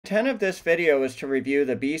intent of this video is to review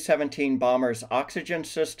the B-17 bomber's oxygen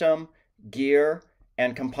system, gear,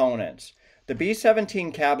 and components. The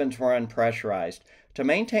B-17 cabins were unpressurized. To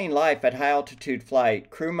maintain life at high-altitude flight,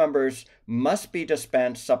 crew members must be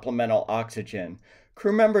dispensed supplemental oxygen.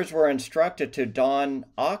 Crew members were instructed to don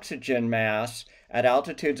oxygen masks at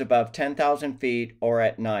altitudes above 10,000 feet or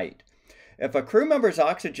at night. If a crew member's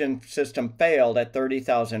oxygen system failed at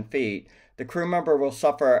 30,000 feet, the crew member will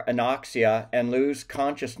suffer anoxia and lose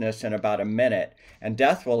consciousness in about a minute, and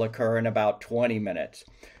death will occur in about 20 minutes.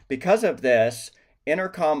 Because of this,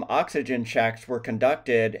 intercom oxygen checks were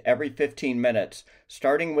conducted every 15 minutes,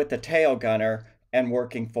 starting with the tail gunner and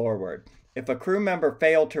working forward. If a crew member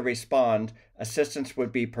failed to respond, assistance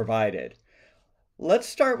would be provided. Let's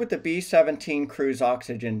start with the B-17 crew's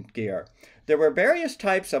oxygen gear. There were various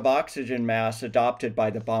types of oxygen masks adopted by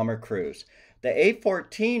the bomber crews. The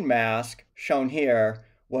A-14 mask, shown here,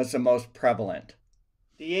 was the most prevalent.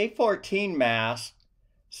 The A-14 mask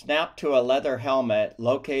snapped to a leather helmet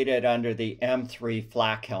located under the M3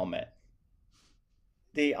 flak helmet.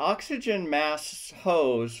 The oxygen mask's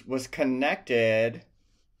hose was connected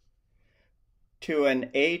to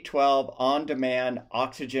an A-12 on-demand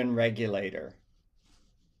oxygen regulator.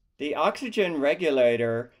 The oxygen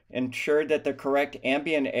regulator ensured that the correct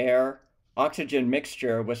ambient air oxygen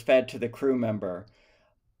mixture was fed to the crew member.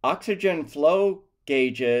 Oxygen flow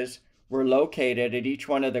gauges were located at each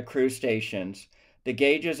one of the crew stations. The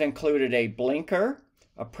gauges included a blinker,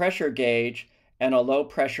 a pressure gauge, and a low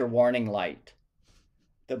pressure warning light.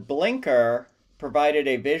 The blinker provided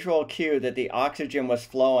a visual cue that the oxygen was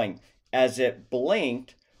flowing as it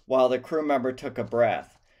blinked while the crew member took a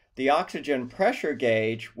breath. The oxygen pressure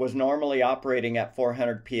gauge was normally operating at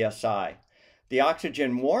 400 psi. The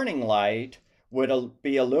oxygen warning light would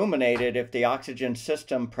be illuminated if the oxygen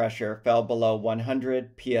system pressure fell below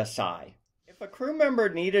 100 psi. If a crew member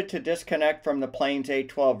needed to disconnect from the plane's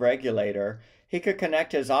A-12 regulator, he could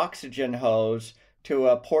connect his oxygen hose to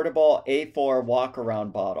a portable A4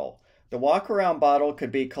 walk-around bottle. The walk-around bottle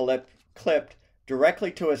could be clipped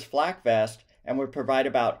directly to his flak vest and would provide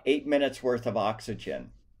about 8 minutes worth of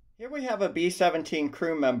oxygen. Here we have a B-17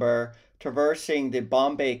 crew member traversing the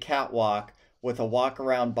Bombay catwalk with a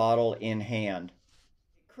walk-around bottle in hand.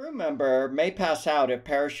 A crew member may pass out if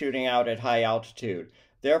parachuting out at high altitude.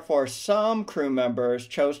 Therefore, some crew members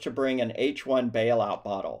chose to bring an H1 bailout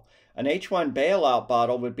bottle. An H1 bailout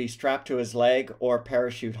bottle would be strapped to his leg or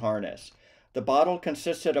parachute harness. The bottle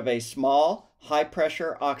consisted of a small,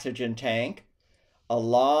 high-pressure oxygen tank, a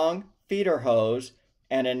long feeder hose,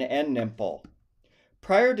 and an end nipple.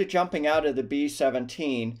 Prior to jumping out of the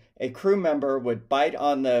B-17, a crew member would bite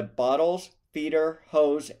on the bottle's feeder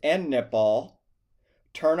hose end nipple,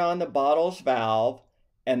 turn on the bottle's valve,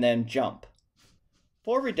 and then jump.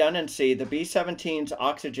 For redundancy, the B-17's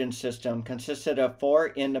oxygen system consisted of 4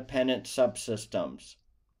 independent subsystems.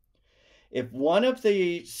 If one of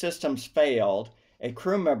the systems failed, a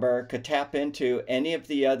crew member could tap into any of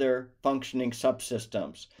the other functioning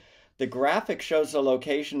subsystems. The graphic shows the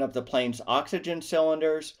location of the plane's oxygen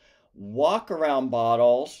cylinders, walk-around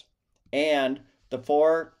bottles, and the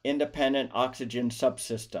 4 independent oxygen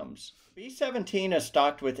subsystems. B-17 is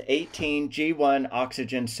stocked with 18 G1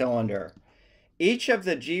 oxygen cylinder. Each of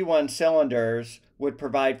the G1 cylinders would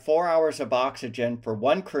provide 4 hours of oxygen for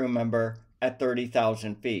one crew member at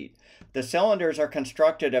 30,000 feet. The cylinders are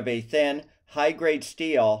constructed of a thin, high-grade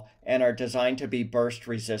steel and are designed to be burst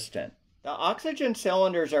resistant. The oxygen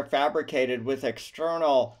cylinders are fabricated with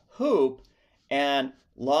external hoop and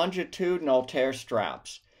longitudinal tear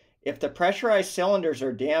straps. If the pressurized cylinders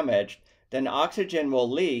are damaged, then oxygen will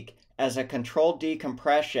leak as a controlled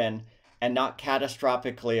decompression and not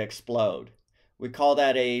catastrophically explode. We call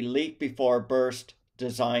that a leak before burst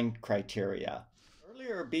design criteria.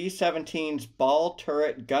 Earlier, B-17's ball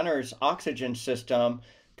turret gunner's oxygen system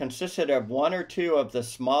consisted of 1 or 2 of the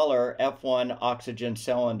smaller F1 oxygen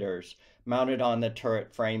cylinders mounted on the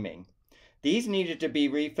turret framing. These needed to be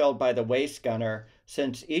refilled by the waist gunner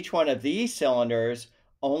since each one of these cylinders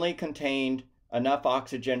only contained enough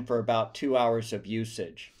oxygen for about 2 hours of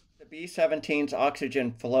usage. The B-17's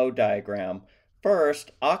oxygen flow diagram.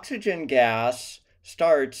 First, oxygen gas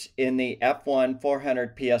starts in the F1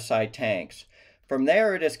 400 psi tanks. From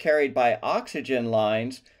there, it is carried by oxygen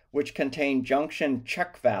lines, which contain junction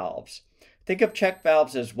check valves. Think of check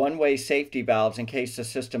valves as one-way safety valves in case the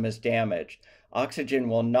system is damaged. Oxygen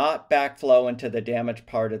will not backflow into the damaged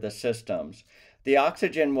part of the systems. The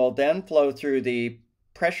oxygen will then flow through the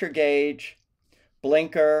pressure gauge,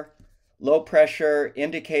 blinker, low pressure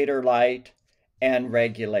indicator light, and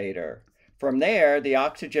regulator. From there, the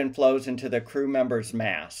oxygen flows into the crew member's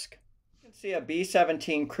mask. You can See a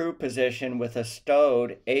B-17 crew position with a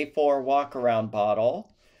stowed A4 walk-around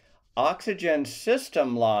bottle, oxygen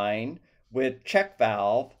system line with check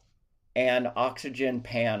valve, and oxygen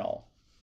panel.